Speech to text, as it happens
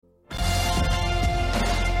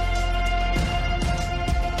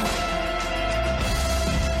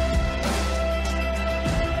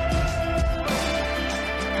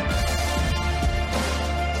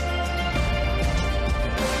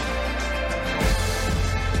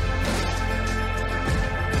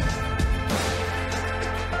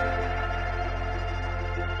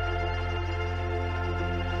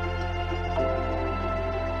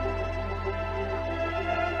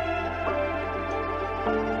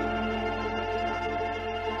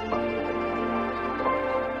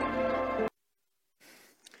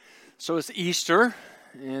So it's Easter,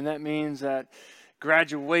 and that means that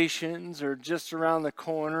graduations are just around the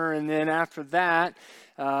corner. And then after that,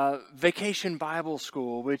 Vacation Bible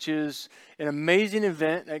School, which is an amazing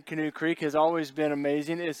event at Canoe Creek, has always been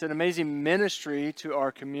amazing. It's an amazing ministry to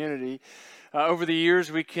our community. Over the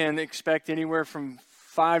years, we can expect anywhere from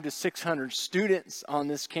 500 to 600 students on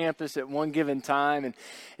this campus at one given time.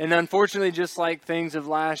 And unfortunately, just like things of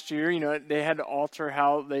last year, they had to alter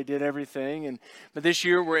how they did everything. But this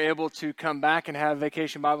year, we're able to come back and have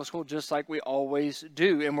Vacation Bible School just like we always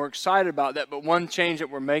do. And we're excited about that. But one change that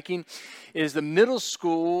we're making is the middle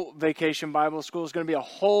school Vacation Bible School is going to be a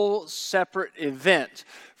whole separate event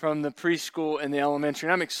from the preschool and the elementary.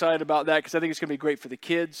 And I'm excited about that because I think it's going to be great for the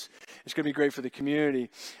kids. It's going to be great for the community.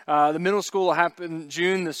 The middle school will happen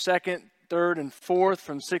June the 2nd, 3rd, and 4th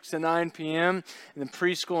from 6 to 9 p.m. And then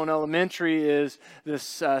preschool and elementary is the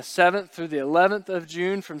 7th through the 11th of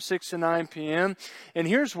June from 6 to 9 p.m. And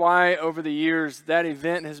here's why over the years that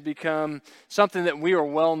event has become something that we are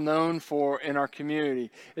well known for in our community.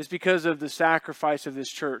 It's because of the sacrifice of this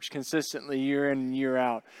church consistently year in and year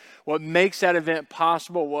out. What makes that event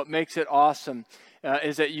possible, what makes it awesome,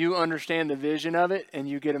 is that you understand the vision of it and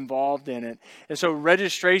you get involved in it. And so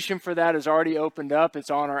registration for that is already opened up.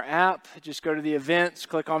 It's on our app. Just go to the events,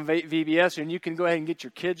 click on VBS, and you can go ahead and get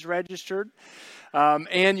your kids registered.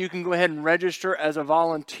 And you can go ahead and register as a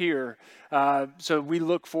volunteer. So we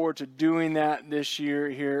look forward to doing that this year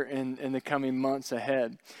here in the coming months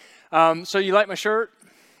ahead. So you like my shirt?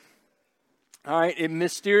 All right. It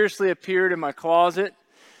mysteriously appeared in my closet.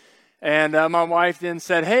 And my wife then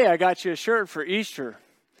said, "Hey, I got you a shirt for Easter.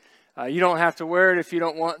 You don't have to wear it if you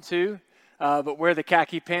don't want to, but wear the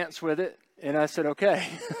khaki pants with it." And I said, "Okay."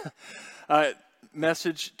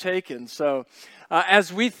 Message taken. So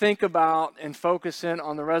as we think about and focus in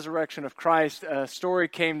on the resurrection of Christ, a story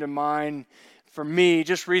came to mind for me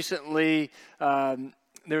just recently.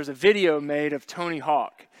 There's a video made of Tony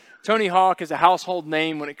Hawk. Tony Hawk is a household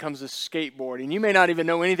name when it comes to skateboarding. You may not even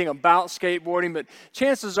know anything about skateboarding, but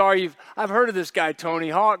chances are I've heard of this guy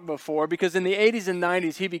Tony Hawk before because in the 80s and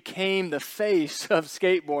 90s, he became the face of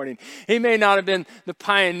skateboarding. He may not have been the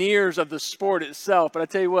pioneers of the sport itself, but I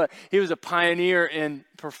tell you what, he was a pioneer in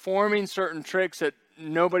performing certain tricks that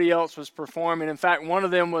nobody else was performing. In fact, one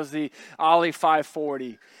of them was the Ollie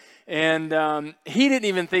 540. And he didn't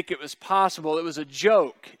even think it was possible. It was a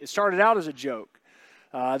joke. It started out as a joke.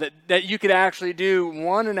 That you could actually do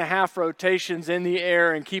 1.5 rotations in the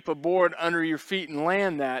air and keep a board under your feet and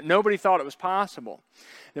land that. Nobody thought it was possible.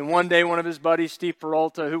 Then one day, one of his buddies, Steve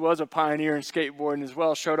Peralta, who was a pioneer in skateboarding as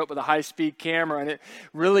well, showed up with a high-speed camera, and it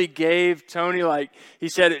really gave Tony, he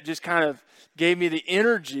said, it just kind of gave me the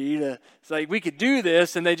energy to, it's like, we could do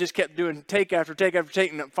this, and they just kept doing take after take after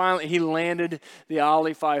take, and finally he landed the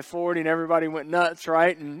Ollie 540, and everybody went nuts,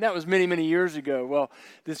 right? And that was many, many years ago. Well,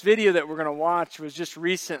 this video that we're going to watch was just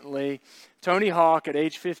recently, Tony Hawk at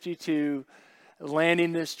age 52,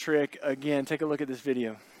 landing this trick again. Take a look at this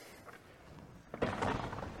video.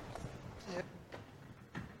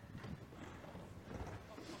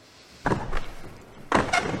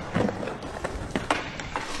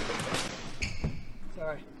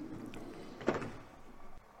 Sorry.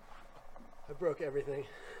 I broke everything.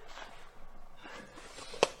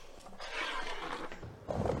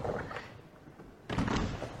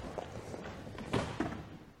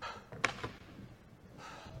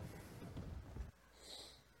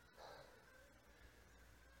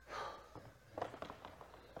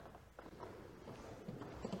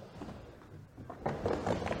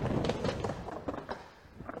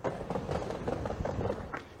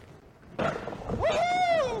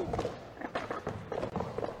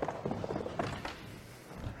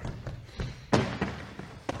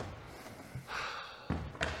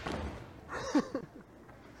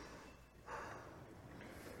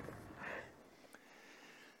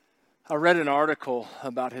 I read an article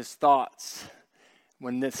about his thoughts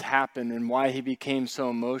when this happened and why he became so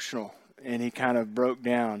emotional, and he kind of broke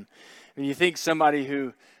down. And you think somebody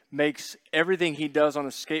who makes everything he does on a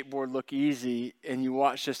skateboard look easy, and you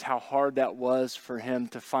watch just how hard that was for him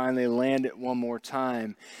to finally land it one more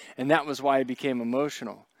time, and that was why he became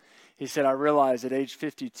emotional. He said, "I realized at age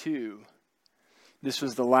 52, this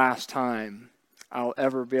was the last time I'll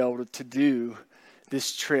ever be able to do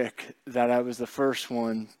this trick that I was the first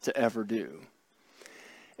one to ever do."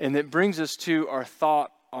 And it brings us to our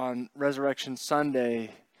thought on Resurrection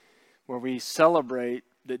Sunday, where we celebrate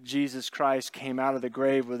that Jesus Christ came out of the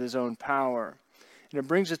grave with his own power. And it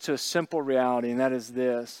brings us to a simple reality, and that is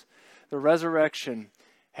this: the resurrection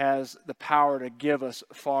has the power to give us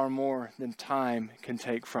far more than time can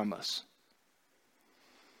take from us.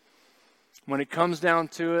 When it comes down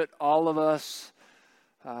to it, all of us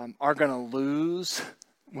are going to lose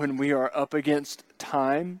when we are up against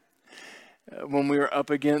time, when we are up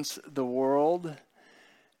against the world.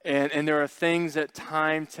 And there are things that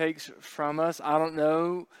time takes from us. I don't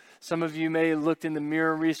know. Some of you may have looked in the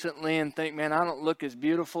mirror recently and think, man, I don't look as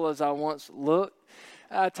beautiful as I once looked.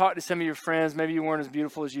 I talked to some of your friends. Maybe you weren't as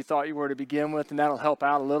beautiful as you thought you were to begin with, and that'll help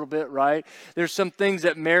out a little bit, right? There's some things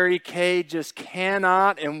that Mary Kay just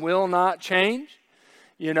cannot and will not change,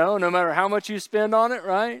 no matter how much you spend on it,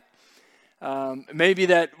 right? Maybe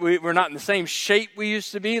that we're not in the same shape we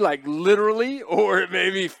used to be, like literally, or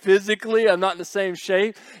maybe physically, I'm not in the same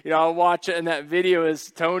shape. I'll watch it in that video as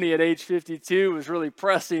Tony at age 52 was really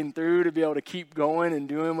pressing through to be able to keep going and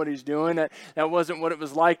doing what he's doing. That wasn't what it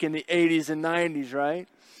was like in the 80s and 90s, right?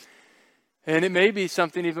 And it may be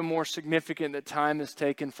something even more significant that time has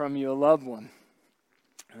taken from you, a loved one.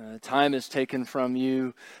 Time is taken from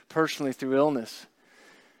you personally through illness.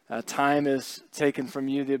 Time has taken from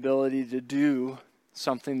you the ability to do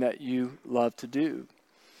something that you love to do.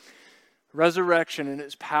 Resurrection in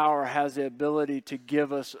its power has the ability to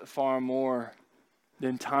give us far more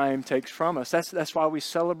than time takes from us. That's why we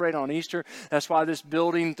celebrate on Easter. That's why this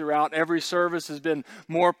building throughout every service has been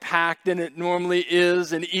more packed than it normally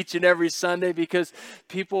is in each and every Sunday, because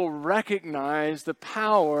people recognize the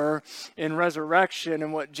power in resurrection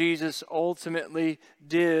and what Jesus ultimately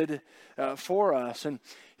did for us. And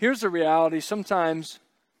here's the reality. Sometimes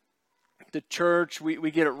the church,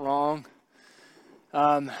 we get it wrong.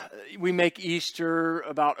 We make Easter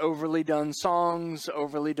about overly done songs,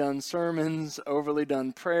 overly done sermons, overly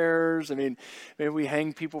done prayers. I mean, maybe we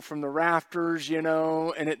hang people from the rafters, and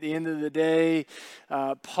at the end of the day,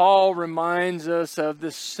 Paul reminds us of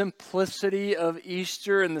the simplicity of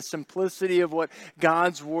Easter and the simplicity of what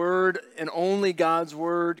God's Word and only God's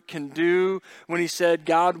Word can do when he said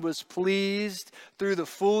God was pleased through the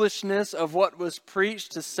foolishness of what was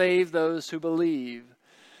preached to save those who believe.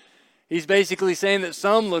 He's basically saying that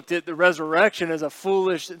some looked at the resurrection as a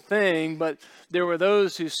foolish thing, but there were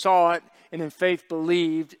those who saw it and in faith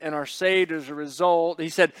believed and are saved as a result. He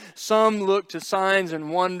said some look to signs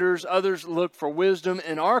and wonders, others look for wisdom.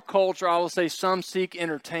 In our culture, I will say some seek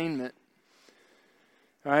entertainment.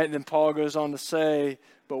 All right, and then Paul goes on to say,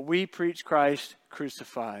 but we preach Christ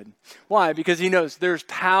crucified. Why? Because he knows there's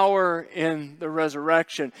power in the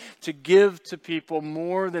resurrection to give to people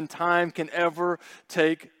more than time can ever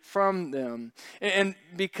take from them. And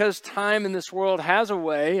because time in this world has a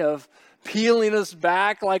way of peeling us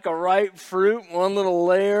back like a ripe fruit, one little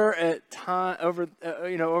layer at time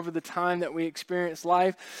over the time that we experience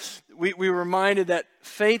life, we're reminded that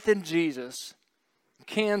faith in Jesus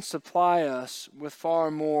can supply us with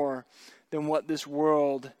far more than what this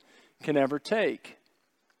world can ever take.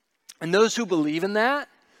 And those who believe in that,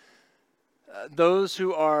 those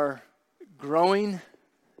who are growing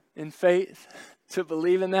in faith to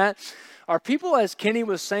believe in that, are people, as Kenny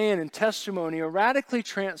was saying in testimony, are radically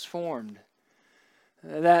transformed.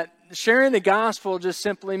 That sharing the gospel just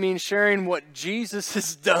simply means sharing what Jesus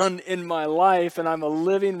has done in my life, and I'm a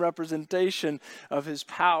living representation of his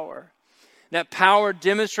power. That power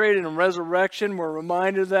demonstrated in resurrection, we're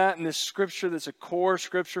reminded of that in this scripture that's a core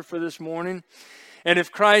scripture for this morning. And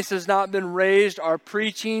if Christ has not been raised, our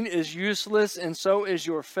preaching is useless, and so is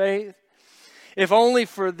your faith. If only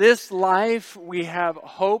for this life we have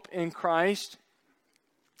hope in Christ,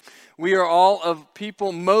 we are all of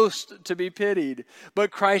people most to be pitied.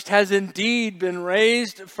 But Christ has indeed been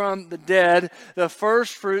raised from the dead, the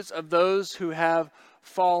first fruits of those who have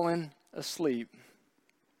fallen asleep.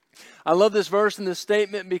 I love this verse and this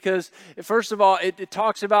statement because, first of all, it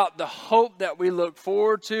talks about the hope that we look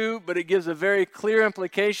forward to, but it gives a very clear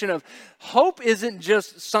implication of hope isn't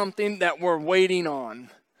just something that we're waiting on.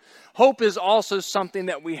 Hope is also something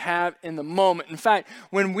that we have in the moment. In fact,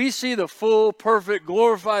 when we see the full, perfect,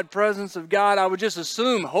 glorified presence of God, I would just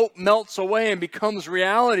assume hope melts away and becomes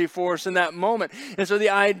reality for us in that moment. And so the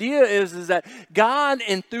idea is that God,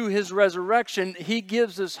 and through his resurrection, he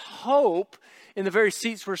gives us hope in the very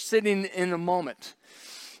seats we're sitting in the moment,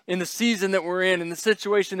 in the season that we're in the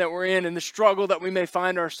situation that we're in the struggle that we may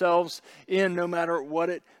find ourselves in, no matter what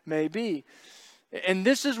it may be. And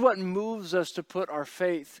this is what moves us to put our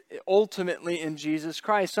faith ultimately in Jesus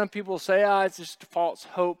Christ. Some people say, it's just false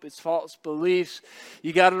hope, it's false beliefs.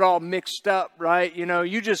 You got it all mixed up, right?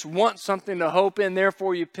 You just want something to hope in,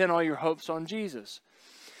 therefore you pin all your hopes on Jesus.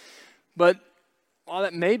 But while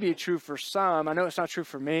that may be true for some, I know it's not true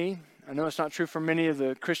for me. I know it's not true for many of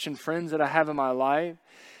the Christian friends that I have in my life.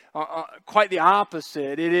 Quite the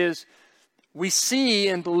opposite. It is we see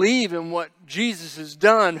and believe in what Jesus has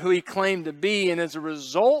done, who he claimed to be, and as a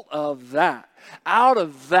result of that, out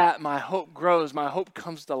of that, my hope grows. My hope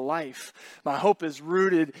comes to life. My hope is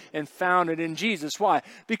rooted and founded in Jesus. Why?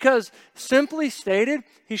 Because simply stated,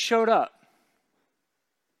 he showed up.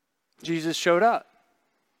 Jesus showed up.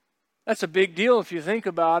 That's a big deal if you think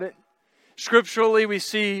about it. Scripturally, we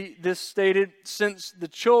see this stated, since the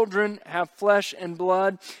children have flesh and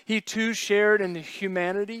blood, he too shared in the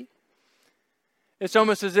humanity. It's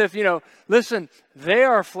almost as if, listen, they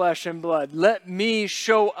are flesh and blood. Let me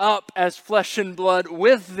show up as flesh and blood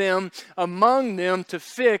with them, among them, to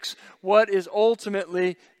fix what is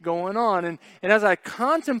ultimately going on. And as I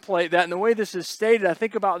contemplate that and the way this is stated, I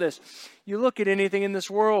think about this. You look at anything in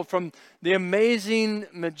this world, from the amazing,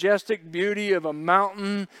 majestic beauty of a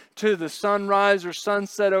mountain to the sunrise or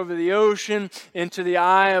sunset over the ocean, into the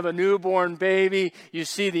eye of a newborn baby. You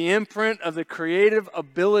see the imprint of the creative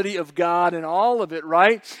ability of God in all of it,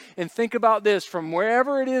 right? And think about this, from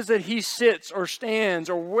wherever it is that he sits or stands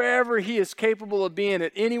or wherever he is capable of being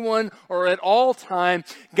at anyone or at all time,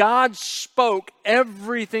 God spoke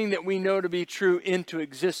everything that we know to be true into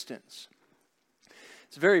existence.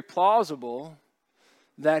 It's very plausible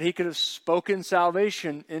that he could have spoken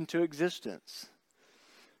salvation into existence,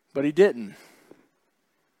 but he didn't.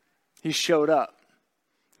 He showed up.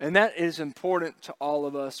 And that is important to all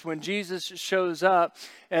of us. When Jesus shows up,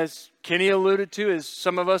 as Kenny alluded to, as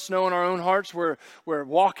some of us know in our own hearts, we're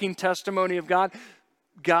walking testimony of God.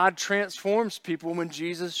 God transforms people when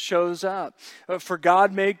Jesus shows up. For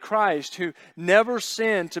God made Christ, who never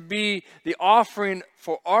sinned, to be the offering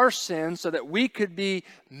for our sins so that we could be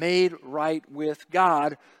made right with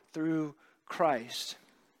God through Christ.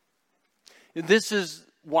 This is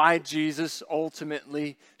why Jesus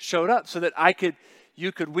ultimately showed up, so that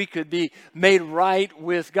we could be made right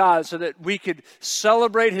with God, so that we could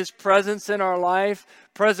celebrate his presence in our life,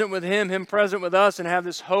 present with him present with us, and have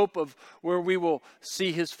this hope of where we will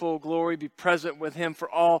see his full glory, be present with him for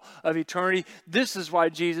all of eternity. This is why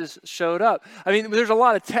Jesus showed up. I mean, there's a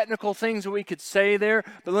lot of technical things that we could say there,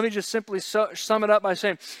 but let me just simply sum it up by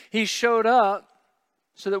saying he showed up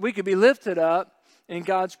so that we could be lifted up in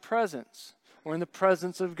God's presence, or in the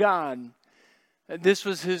presence of God. This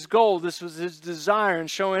was his goal. This was his desire in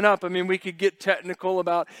showing up. I mean, we could get technical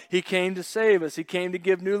about he came to save us. He came to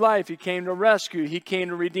give new life. He came to rescue. He came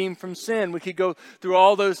to redeem from sin. We could go through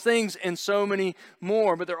all those things and so many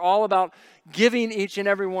more. But they're all about giving each and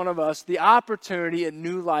every one of us the opportunity at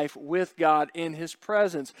new life with God in his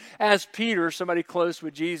presence. As Peter, somebody close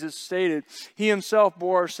with Jesus, stated, he himself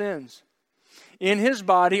bore our sins in his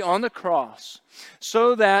body on the cross,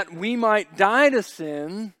 so that we might die to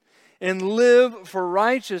sin and live for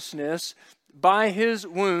righteousness. By his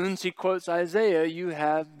wounds, he quotes Isaiah, you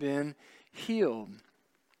have been healed.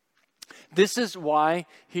 This is why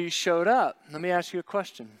he showed up. Let me ask you a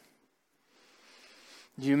question.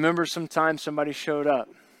 Do you remember some time somebody showed up?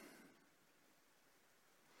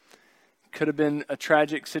 Could have been a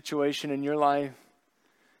tragic situation in your life.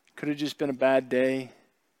 Could have just been a bad day.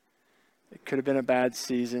 It could have been a bad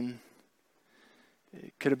season.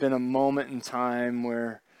 It could have been a moment in time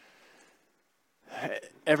where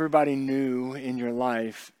everybody knew in your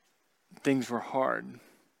life things were hard.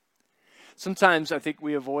 Sometimes I think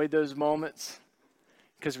we avoid those moments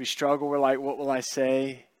because we struggle. We're like, what will I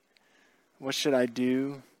say? What should I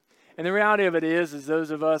do? And the reality of it is those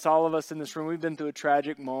of us, all of us in this room, we've been through a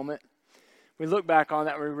tragic moment. We look back on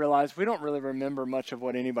that and we realize we don't really remember much of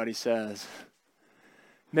what anybody says.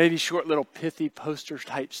 Maybe short little pithy poster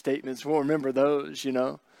type statements. We'll remember those,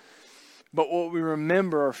 But what we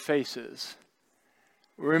remember are faces.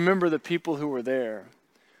 We remember the people who were there.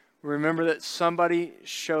 We remember that somebody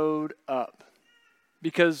showed up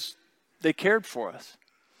because they cared for us.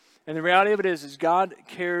 And the reality of it is God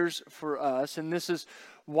cares for us. And this is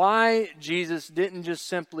why Jesus didn't just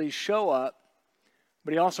simply show up,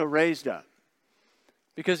 but he also raised up.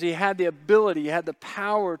 Because he had the ability, he had the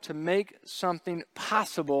power to make something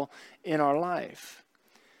possible in our life.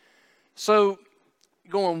 So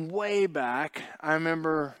going way back, I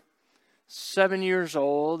remember 7 years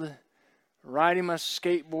old, riding my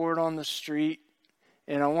skateboard on the street,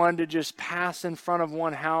 and I wanted to just pass in front of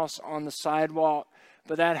one house on the sidewalk,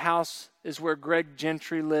 but that house is where Greg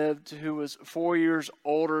Gentry lived, who was 4 years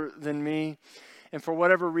older than me. And for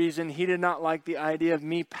whatever reason, he did not like the idea of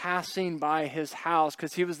me passing by his house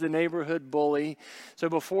because he was the neighborhood bully. So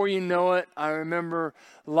before you know it, I remember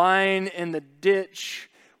lying in the ditch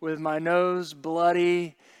with my nose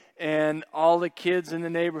bloody and all the kids in the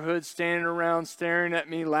neighborhood standing around staring at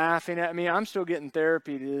me, laughing at me. I'm still getting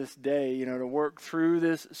therapy to this day, to work through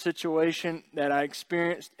this situation that I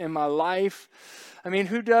experienced in my life. I mean,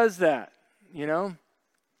 who does that,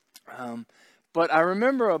 But I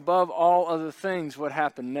remember above all other things what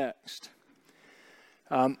happened next.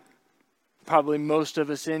 Probably most of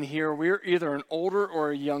us in here, we're either an older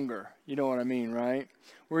or a younger. You know what I mean, right?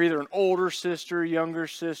 We're either an older sister,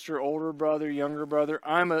 older brother, younger brother.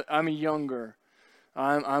 I'm a younger.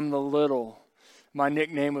 I'm the little. My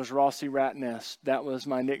nickname was Rossi Ratnest. That was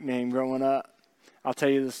my nickname growing up. I'll tell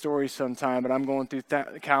you the story sometime, but I'm going through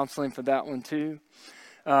counseling for that one too.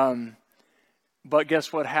 But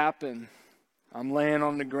guess what happened? I'm laying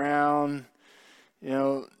on the ground,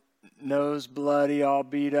 nose bloody, all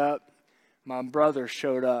beat up. My brother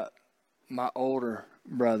showed up. My older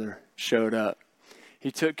brother showed up. He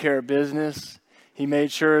took care of business. He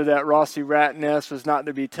made sure that Rossi Ratnest was not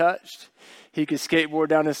to be touched. He could skateboard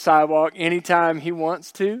down the sidewalk anytime he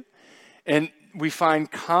wants to. And we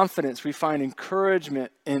find confidence, we find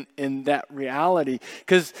encouragement in that reality.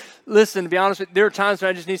 Because, listen, to be honest with you, there are times when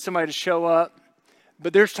I just need somebody to show up.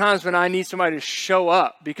 But there's times when I need somebody to show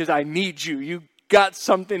up because I need you. You got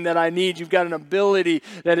something that I need. You've got an ability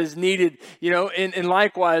that is needed, and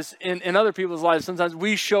likewise in other people's lives, sometimes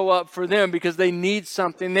we show up for them because they need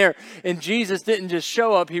something there. And Jesus didn't just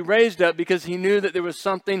show up. He raised up because he knew that there was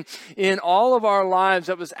something in all of our lives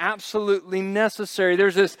that was absolutely necessary.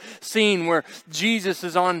 There's this scene where Jesus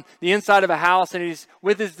is on the inside of a house and he's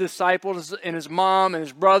with his disciples, and his mom and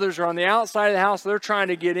his brothers are on the outside of the house. They're trying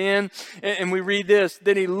to get in. And we read this.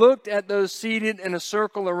 Then he looked at those seated in a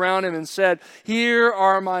circle around him and said, "Here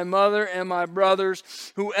are my mother and my brothers.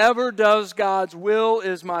 Whoever does God's will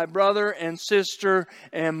is my brother and sister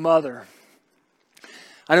and mother."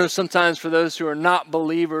 I know sometimes for those who are not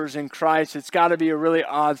believers in Christ, it's got to be a really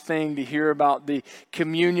odd thing to hear about the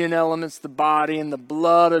communion elements, the body and the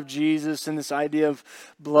blood of Jesus, and this idea of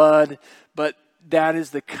blood. But that is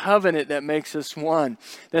the covenant that makes us one.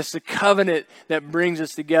 That's the covenant that brings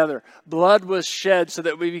us together. Blood was shed so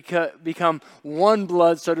that we become one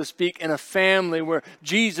blood, so to speak, in a family where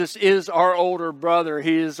Jesus is our older brother.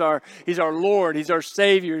 He's our Lord. He's our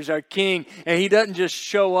Savior. He's our King. And he doesn't just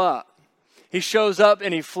show up. He shows up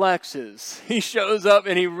and he flexes. He shows up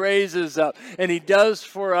and he raises up. And he does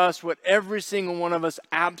for us what every single one of us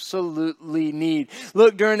absolutely need.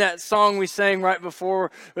 Look, during that song we sang right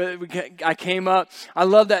before I came up, I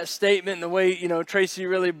love that statement and the way, Tracy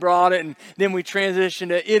really brought it. And then we transitioned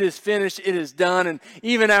to, "It is finished, it is done." And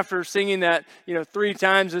even after singing that, 3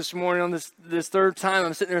 times this morning, on this third time,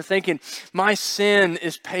 I'm sitting there thinking, my sin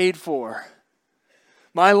is paid for.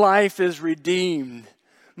 My life is redeemed.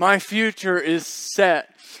 My future is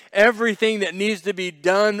set. Everything that needs to be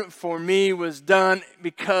done for me was done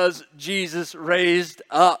because Jesus raised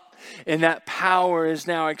up. And that power is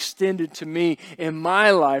now extended to me in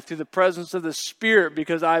my life through the presence of the Spirit,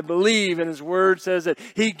 because I believe, and His Word says that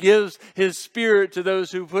He gives His Spirit to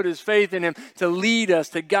those who put His faith in Him to lead us,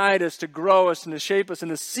 to guide us, to grow us, and to shape us, and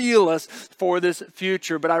to seal us for this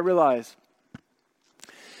future. But I realize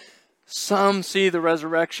some see the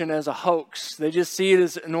resurrection as a hoax. They just see it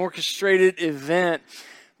as an orchestrated event.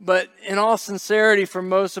 But in all sincerity, for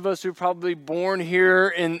most of us who are probably born here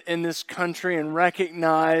in this country and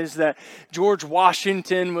recognize that George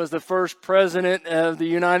Washington was the first president of the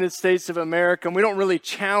United States of America, and we don't really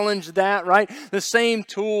challenge that, right? The same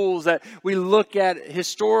tools that we look at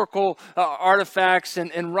historical artifacts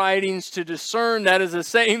and writings to discern that is the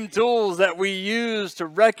same tools that we use to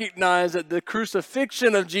recognize that the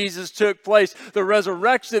crucifixion of Jesus took place. The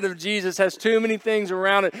resurrection of Jesus has too many things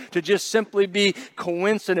around it to just simply be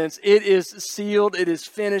coincidence. It is sealed, it is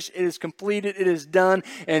finished, it is completed, it is done,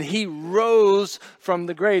 and He rose from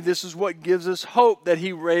the grave. This is what gives us hope, that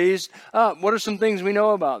He raised up. What are some things we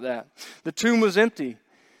know about that? The tomb was empty.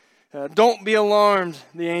 Don't be alarmed,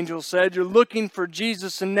 the angel said. You're looking for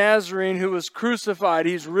Jesus the Nazarene who was crucified.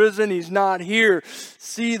 He's risen, He's not here.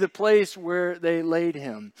 See the place where they laid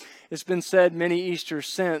Him. It's been said many Easters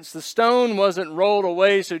since. The stone wasn't rolled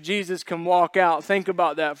away so Jesus can walk out. Think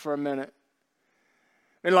about that for a minute.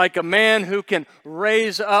 And like a man who can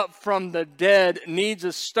raise up from the dead needs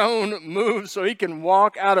a stone moved so he can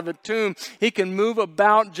walk out of a tomb. He can move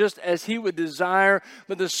about just as he would desire.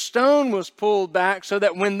 But the stone was pulled back so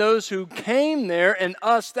that when those who came there and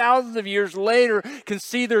us thousands of years later can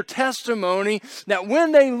see their testimony, that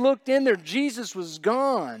when they looked in there, Jesus was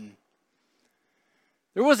gone.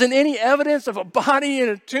 There wasn't any evidence of a body in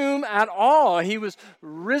a tomb at all. He was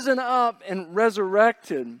risen up and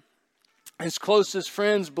resurrected. His closest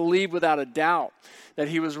friends believed without a doubt that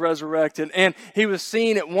he was resurrected. And he was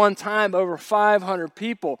seen at one time over 500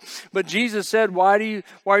 people. But Jesus said, why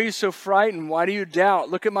are you so frightened? Why do you doubt?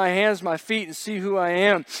 Look at my hands, my feet, and see who I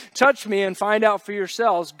am. Touch me and find out for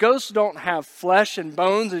yourselves. Ghosts don't have flesh and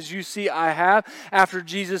bones as you see I have. After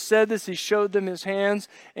Jesus said this, he showed them his hands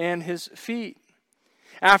and his feet.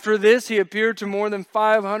 After this, he appeared to more than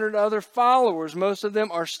 500 other followers. Most of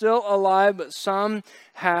them are still alive, but some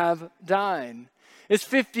have died. It's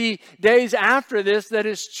 50 days after this that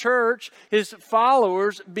his church, his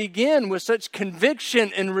followers, begin with such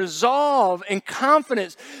conviction and resolve and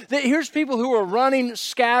confidence that here's people who are running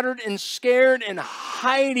scattered and scared and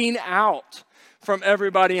hiding out from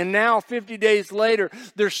everybody. And now, 50 days later,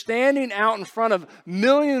 they're standing out in front of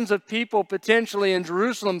millions of people potentially in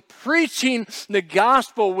Jerusalem, preaching the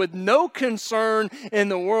gospel with no concern in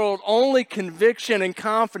the world, only conviction and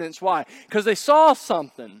confidence. Why? Because they saw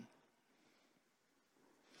something.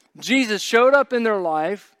 Jesus showed up in their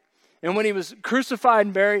life, and when he was crucified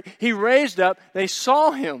and buried, he raised up. They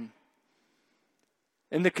saw him.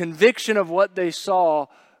 And the conviction of what they saw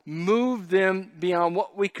moved them beyond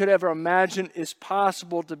what we could ever imagine is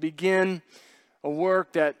possible to begin a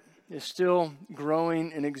work that is still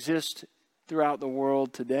growing and exists throughout the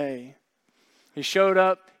world today. He showed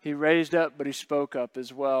up, he raised up, but he spoke up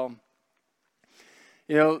as well.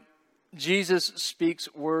 You know, Jesus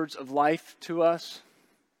speaks words of life to us.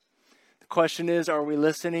 Question is, are we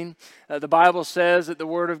listening? The Bible says that the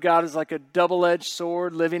Word of God is like a double-edged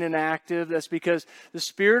sword, living and active. That's because the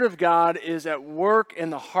Spirit of God is at work in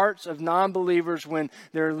the hearts of non-believers when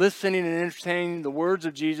they're listening and entertaining the words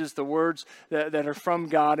of Jesus, the words that are from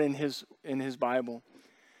God in His Bible.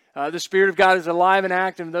 The Spirit of God is alive and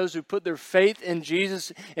active, and those who put their faith in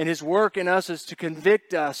Jesus and His work in us is to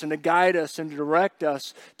convict us and to guide us and to direct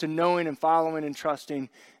us to knowing and following and trusting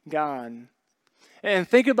God. And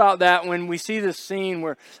think about that when we see this scene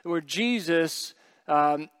where Jesus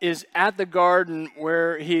is at the garden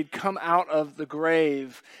where he had come out of the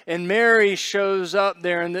grave. And Mary shows up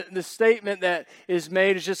there, and the statement that is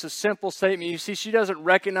made is just a simple statement. You see, she doesn't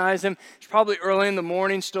recognize him. It's probably early in the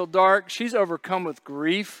morning, still dark. She's overcome with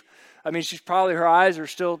grief. I mean, her eyes are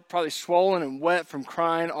still probably swollen and wet from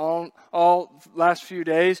crying all last few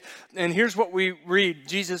days. And here's what we read.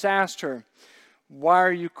 Jesus asked her, "Why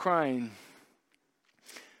are you crying?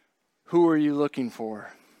 Who are you looking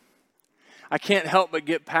for?" I can't help but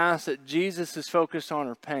get past that Jesus is focused on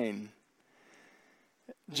her pain.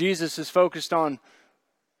 Jesus is focused on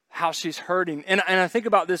how she's hurting. And I think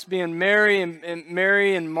about this being Mary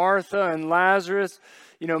and Martha and Lazarus.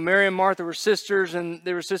 You know, Mary and Martha were sisters, and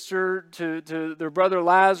they were sister to their brother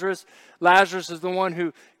Lazarus. Lazarus is the one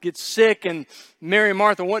who gets sick, and Mary and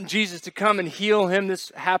Martha want Jesus to come and heal him.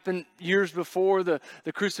 This happened years before the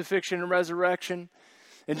crucifixion and resurrection.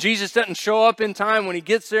 And Jesus doesn't show up in time. When he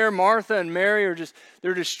gets there, Martha and Mary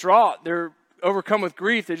they're distraught. They're overcome with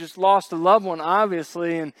grief. They just lost a loved one,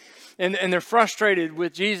 obviously. And they're frustrated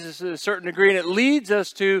with Jesus to a certain degree. And it leads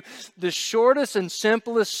us to the shortest and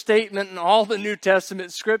simplest statement in all the New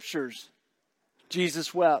Testament scriptures.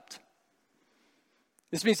 Jesus wept.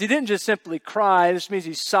 This means he didn't just simply cry. This means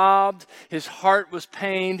he sobbed. His heart was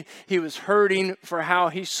pained. He was hurting for how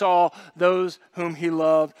he saw those whom he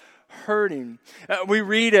loved hurting. We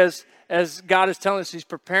read as God is telling us he's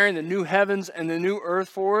preparing the new heavens and the new earth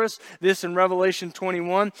for us. This in Revelation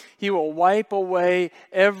 21, he will wipe away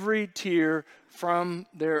every tear from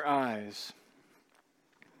their eyes.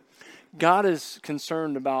 God is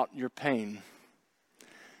concerned about your pain.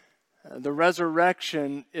 The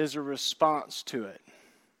resurrection is a response to it.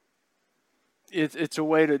 It's a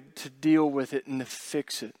way to deal with it and to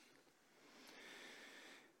fix it.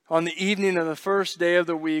 On the evening of the first day of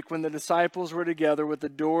the week, when the disciples were together with the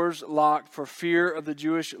doors locked for fear of the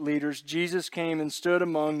Jewish leaders, Jesus came and stood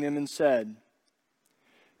among them and said,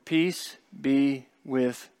 "Peace be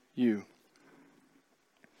with you."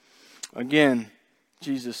 Again,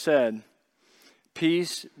 Jesus said,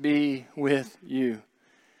 "Peace be with you.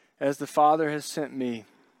 As the Father has sent me,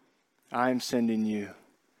 I am sending you."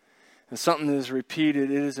 And something that is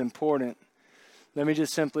repeated, it is important. Let me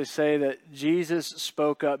just simply say that Jesus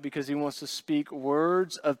spoke up because he wants to speak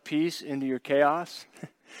words of peace into your chaos.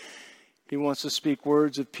 He wants to speak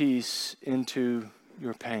words of peace into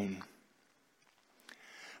your pain.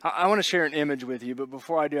 I want to share an image with you, but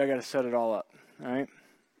before I do, I got to set it all up. All right?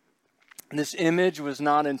 This image was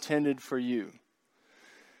not intended for you,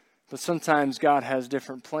 but sometimes God has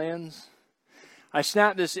different plans. I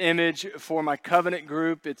snapped this image for my covenant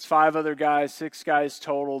group. It's 5 other guys, 6 guys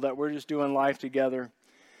total that we're just doing life together.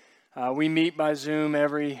 We meet by Zoom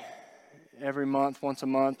every every month, once a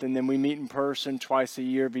month, and then we meet in person twice a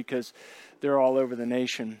year because they're all over the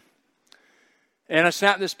nation. And I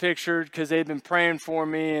snapped this picture because they had been praying for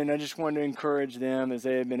me, and I just wanted to encourage them as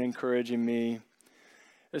they had been encouraging me.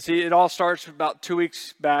 See, it all starts about 2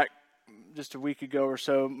 weeks back, just a week ago or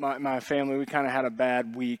so. My family, we kind of had a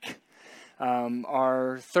bad week.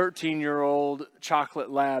 Our 13-year-old chocolate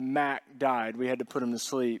lab, Mac, died. We had to put him to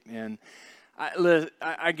sleep. And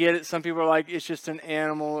I get it. Some people are like, it's just an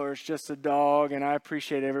animal or it's just a dog, and I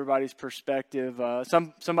appreciate everybody's perspective.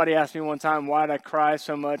 Somebody asked me one time, why did I cry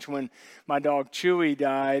so much when my dog Chewy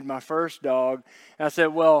died, my first dog? And I said,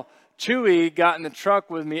 well, Chewy got in the truck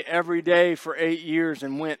with me every day for 8 years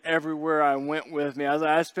and went everywhere I went with me.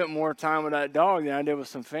 I spent more time with that dog than I did with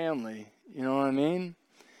some family. You know what I mean?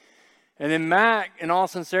 And then Mac, in all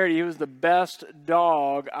sincerity, he was the best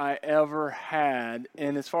dog I ever had,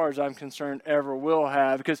 and as far as I'm concerned, ever will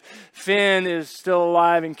have, because Finn is still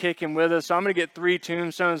alive and kicking with us. So I'm going to get 3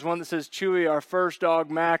 tombstones, one that says Chewy, our first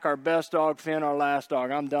dog, Mac, our best dog, Finn, our last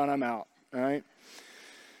dog. I'm done, I'm out, all right?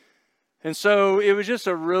 And so it was just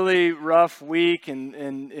a really rough week, and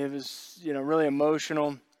it was, really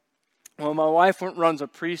emotional. Well, my wife runs a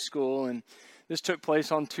preschool, and this took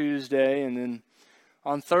place on Tuesday, and then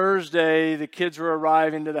on Thursday, the kids were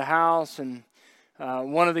arriving to the house, and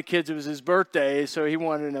one of the kids, it was his birthday, so he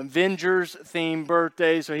wanted an Avengers-themed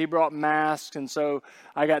birthday, so he brought masks, and so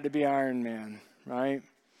I got to be Iron Man, right?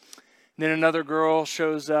 And then another girl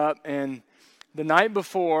shows up, and the night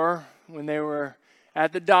before, when they were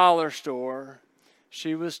at the dollar store,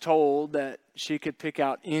 she was told that she could pick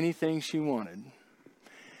out anything she wanted.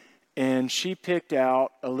 And she picked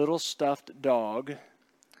out a little stuffed dog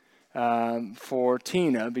for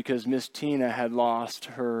Tina, because Miss Tina had lost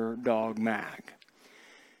her dog Mac.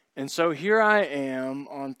 And so here I am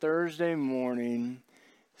on Thursday morning,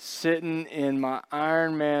 sitting in my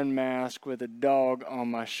Iron Man mask with a dog on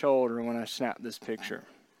my shoulder when I snapped this picture.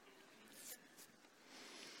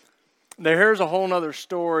 Here's a whole nother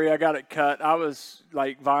story. I got it cut. I was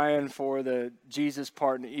vying for the Jesus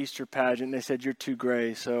part in the Easter pageant. They said, you're too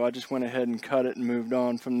gray. So I just went ahead and cut it and moved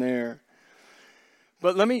on from there.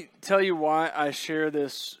 But let me tell you why I share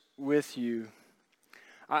this with you.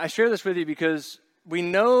 I share this with you because we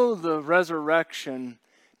know the resurrection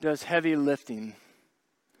does heavy lifting.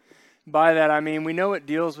 By that I mean we know it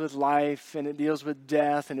deals with life, and it deals with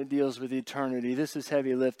death, and it deals with eternity. This is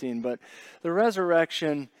heavy lifting, but the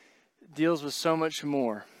resurrection deals with so much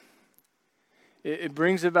more. It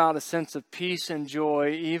brings about a sense of peace and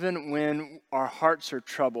joy even when our hearts are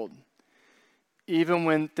troubled. Even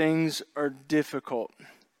when things are difficult,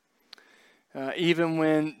 even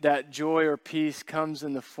when that joy or peace comes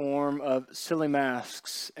in the form of silly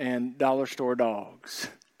masks and dollar store dogs.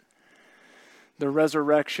 The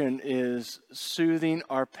resurrection is soothing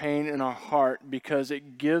our pain in our heart because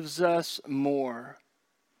it gives us more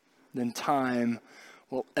than time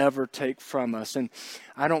will ever take from us. And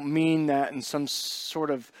I don't mean that in some sort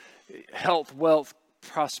of health, wealth,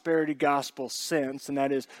 prosperity gospel sense, and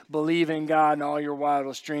that is believe in God and all your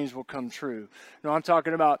wildest dreams will come true. No, I'm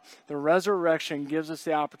talking about the resurrection gives us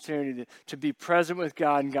the opportunity to be present with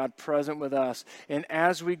God and God present with us. And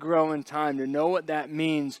as we grow in time, to know what that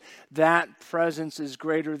means, that presence is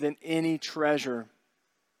greater than any treasure,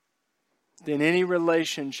 than any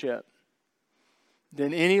relationship,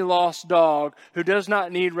 than any lost dog, who does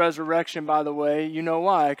not need resurrection, by the way. You know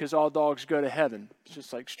why? Because all dogs go to heaven. It's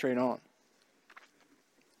just straight on.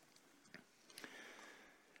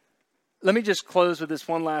 Let me just close with this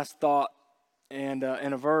one last thought and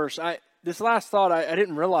a verse. This last thought, I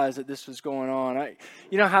didn't realize that this was going on.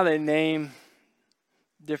 You know how they name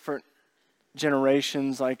different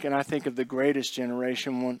generations, and I think of the greatest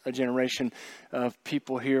generation, a generation of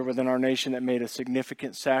people here within our nation that made a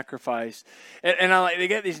significant sacrifice. And they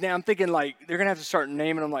get these now. I'm thinking they're gonna have to start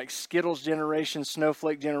naming them Skittles generation,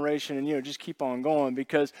 Snowflake generation, and just keep on going,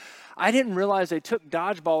 because I didn't realize they took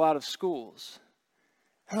dodgeball out of schools.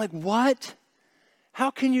 I'm like, what? How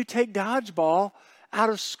can you take dodgeball out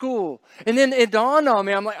of school? And then it dawned on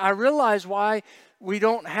me, I realize why we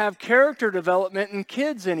don't have character development in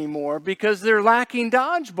kids anymore, because they're lacking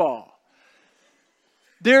dodgeball.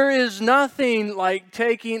 There is nothing like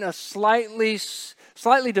taking a slightly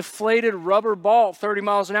deflated rubber ball 30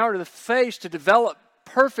 miles an hour to the face to develop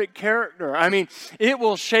perfect character. It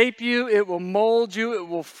will shape you, it will mold you, it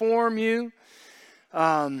will form you.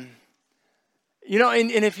 And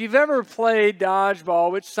if you've ever played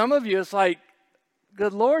dodgeball, which some of you, it's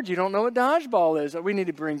good Lord, you don't know what dodgeball is. We need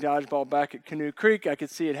to bring dodgeball back at Canoe Creek. I could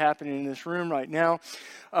see it happening in this room right now.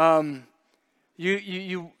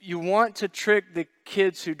 You want to trick the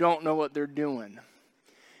kids who don't know what they're doing.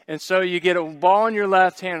 And so you get a ball in your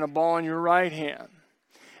left hand and a ball in your right hand.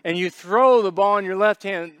 And you throw the ball in your left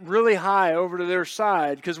hand really high over to their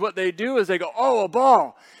side, because what they do is they go, oh, a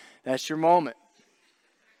ball. That's your moment.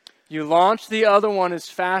 You launch the other one as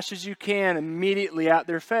fast as you can immediately at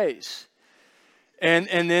their face. And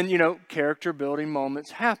then, character building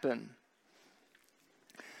moments happen.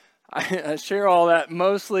 I share all that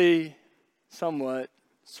mostly, somewhat,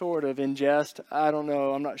 sort of in jest. I don't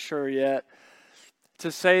know. I'm not sure yet.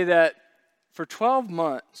 To say that for 12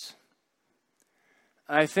 months,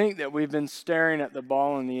 I think that we've been staring at the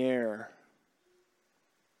ball in the air.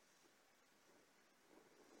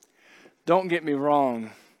 Don't get me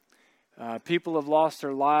wrong. People have lost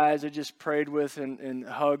their lives. I just prayed with and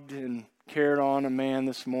hugged and cared on a man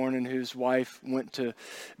this morning whose wife went to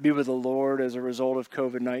be with the Lord as a result of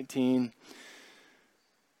COVID-19.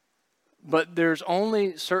 But there's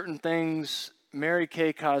only certain things Mary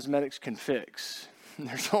Kay Cosmetics can fix.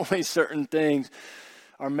 There's only certain things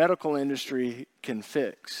our medical industry can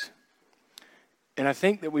fix. And I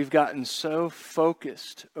think that we've gotten so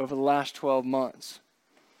focused over the last 12 months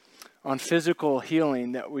on physical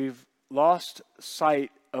healing that we've lost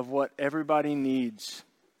sight of what everybody needs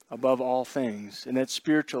above all things, and that's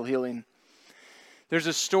spiritual healing. There's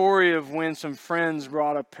a story of when some friends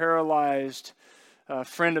brought a paralyzed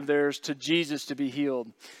friend of theirs to Jesus to be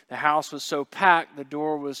healed. The house was so packed, the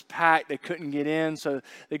door was packed, they couldn't get in, so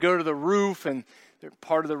they go to the roof, and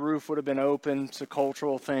part of the roof would have been open. It's a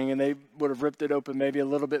cultural thing, and they would have ripped it open maybe a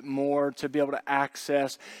little bit more to be able to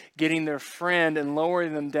access getting their friend and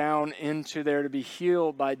lowering them down into there to be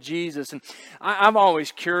healed by Jesus. And I'm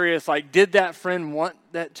always curious, did that friend want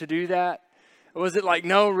that to do that? Or was it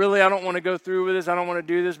no, really, I don't want to go through with this. I don't want to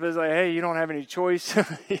do this. But it's hey, you don't have any choice.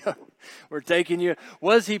 We're taking you.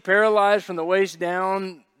 Was he paralyzed from the waist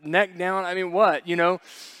down, neck down? I mean, what,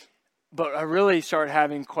 But I really start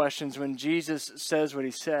having questions when Jesus says what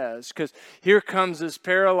he says. Because here comes this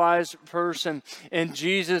paralyzed person, and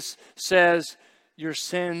Jesus says, your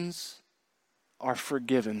sins are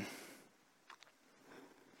forgiven.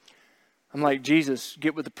 I'm like, Jesus,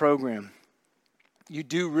 get with the program. You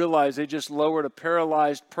do realize they just lowered a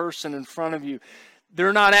paralyzed person in front of you.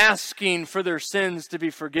 They're not asking for their sins to be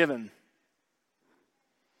forgiven.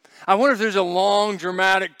 I wonder if there's a long,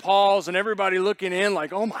 dramatic pause and everybody looking in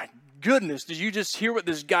oh my goodness, did you just hear what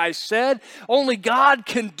this guy said? Only God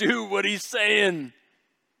can do what he's saying.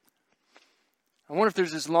 I wonder if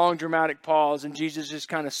there's this long, dramatic pause and Jesus just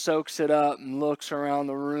kind of soaks it up and looks around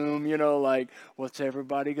the room, what's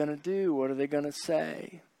everybody going to do? What are they going to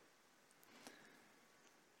say?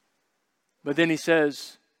 But then he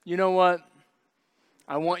says, you know what?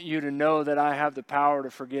 I want you to know that I have the power to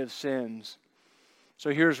forgive sins. So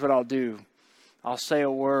here's what I'll do. I'll say a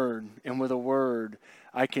word, and with a word,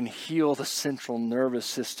 I can heal the central nervous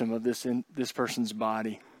system of this person's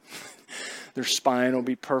body. Their spine will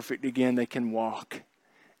be perfect again. They can walk.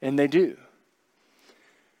 And they do.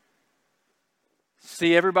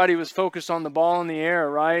 See, everybody was focused on the ball in the air,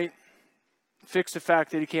 right? Fix the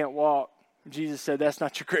fact that he can't walk. Jesus said, that's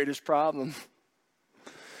not your greatest problem.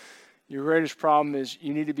 Your greatest problem is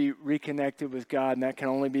you need to be reconnected with God, and that can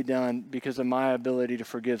only be done because of my ability to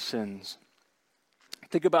forgive sins.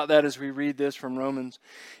 Think about that as we read this from Romans.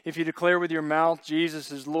 If you declare with your mouth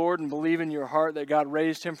Jesus is Lord and believe in your heart that God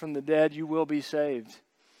raised him from the dead, you will be saved.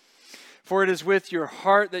 For it is with your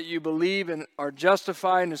heart that you believe and are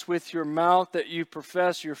justified, and it's with your mouth that you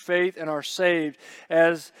profess your faith and are saved.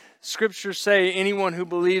 As scriptures say, anyone who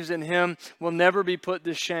believes in him will never be put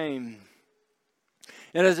to shame.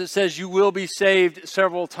 And as it says, you will be saved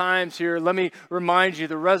several times here. Let me remind you,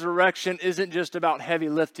 the resurrection isn't just about heavy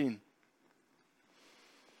lifting.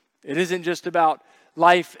 It isn't just about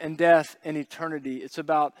life and death and eternity. It's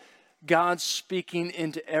about God speaking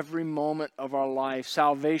into every moment of our life.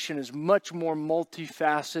 Salvation is much more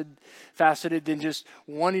multifaceted than just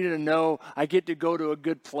wanting to know I get to go to a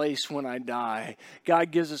good place when I die. God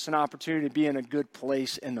gives us an opportunity to be in a good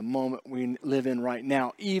place in the moment we live in right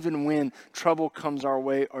now, even when trouble comes our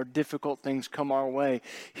way or difficult things come our way.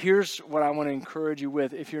 Here's what I want to encourage you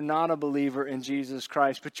with. If you're not a believer in Jesus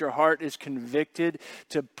Christ, but your heart is convicted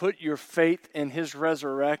to put your faith in his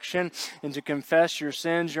resurrection and to confess your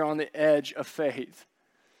sins, you're on the edge of faith.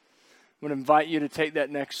 I would invite you to take that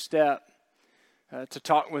next step, to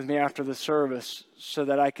talk with me after the service so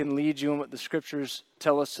that I can lead you in what the scriptures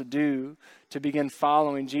tell us to do to begin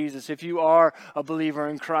following Jesus. If you are a believer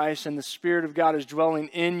in Christ and the Spirit of God is dwelling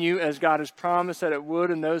in you as God has promised that it would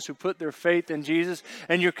in those who put their faith in Jesus,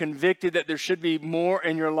 and you're convicted that there should be more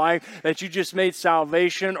in your life, that you just made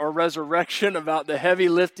salvation or resurrection about the heavy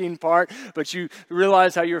lifting part, but you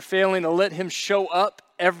realize how you're failing to let him show up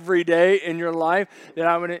every day in your life, then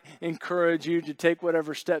I would encourage you to take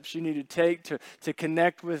whatever steps you need to take to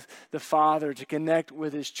connect with the Father, to connect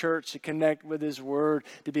with His church, to connect with His Word,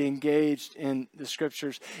 to be engaged in the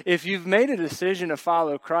Scriptures. If you've made a decision to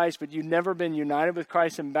follow Christ, but you've never been united with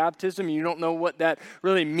Christ in baptism, you don't know what that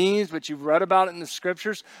really means, but you've read about it in the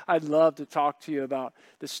Scriptures, I'd love to talk to you about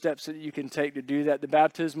the steps that you can take to do that. The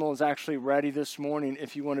baptismal is actually ready this morning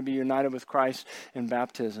if you want to be united with Christ in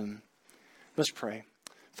baptism. Let's pray.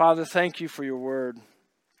 Father, thank you for your word.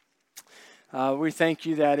 We thank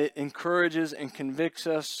you that it encourages and convicts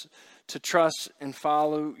us to trust and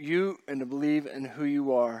follow you and to believe in who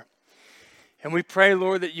you are. And we pray,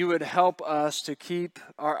 Lord, that you would help us to keep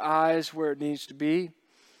our eyes where it needs to be,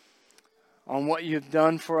 on what you've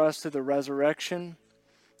done for us through the resurrection,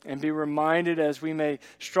 and be reminded as we may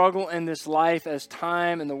struggle in this life, as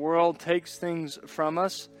time and the world takes things from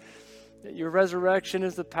us, that your resurrection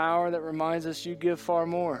is the power that reminds us you give far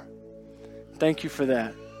more. Thank you for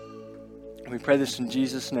that. We pray this in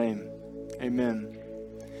Jesus' name. Amen.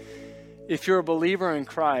 If you're a believer in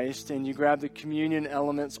Christ and you grab the communion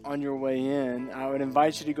elements on your way in, I would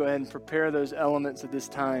invite you to go ahead and prepare those elements at this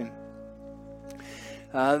time.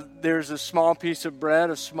 There's a small piece of bread,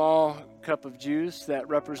 a small cup of juice that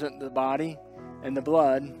represent the body and the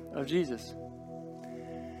blood of Jesus.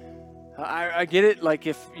 I get it, like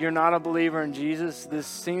if you're not a believer in Jesus, this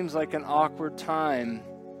seems like an awkward time.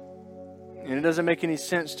 And it doesn't make any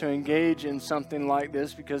sense to engage in something like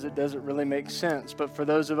this because it doesn't really make sense. But for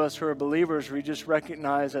those of us who are believers, we just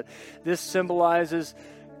recognize that this symbolizes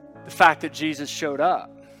the fact that Jesus showed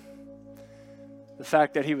up. The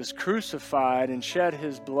fact that he was crucified and shed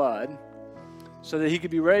his blood so that he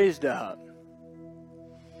could be raised up.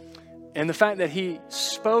 And the fact that he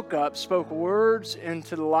spoke words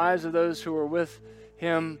into the lives of those who were with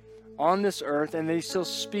him on this earth, and that he's still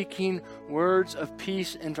speaking words of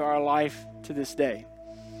peace into our life to this day.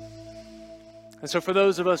 And so for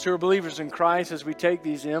those of us who are believers in Christ, as we take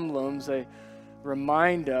these emblems, they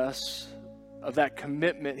remind us of that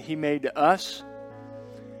commitment he made to us,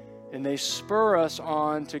 and they spur us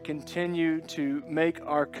on to continue to make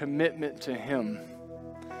our commitment to him.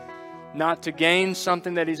 Not to gain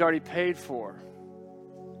something that he's already paid for,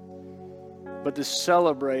 but to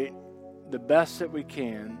celebrate the best that we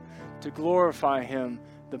can, to glorify him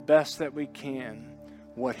the best that we can,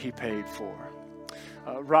 what he paid for.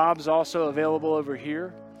 Rob's also available over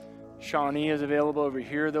here. Shawnee is available over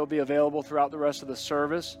here. They'll be available throughout the rest of the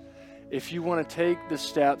service. If you want to take the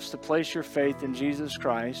steps to place your faith in Jesus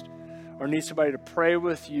Christ, or need somebody to pray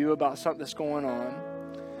with you about something that's going on,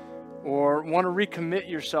 or want to recommit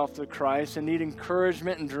yourself to Christ and need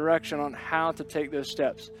encouragement and direction on how to take those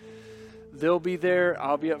steps, they'll be there.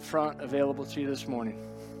 I'll be up front available to you this morning.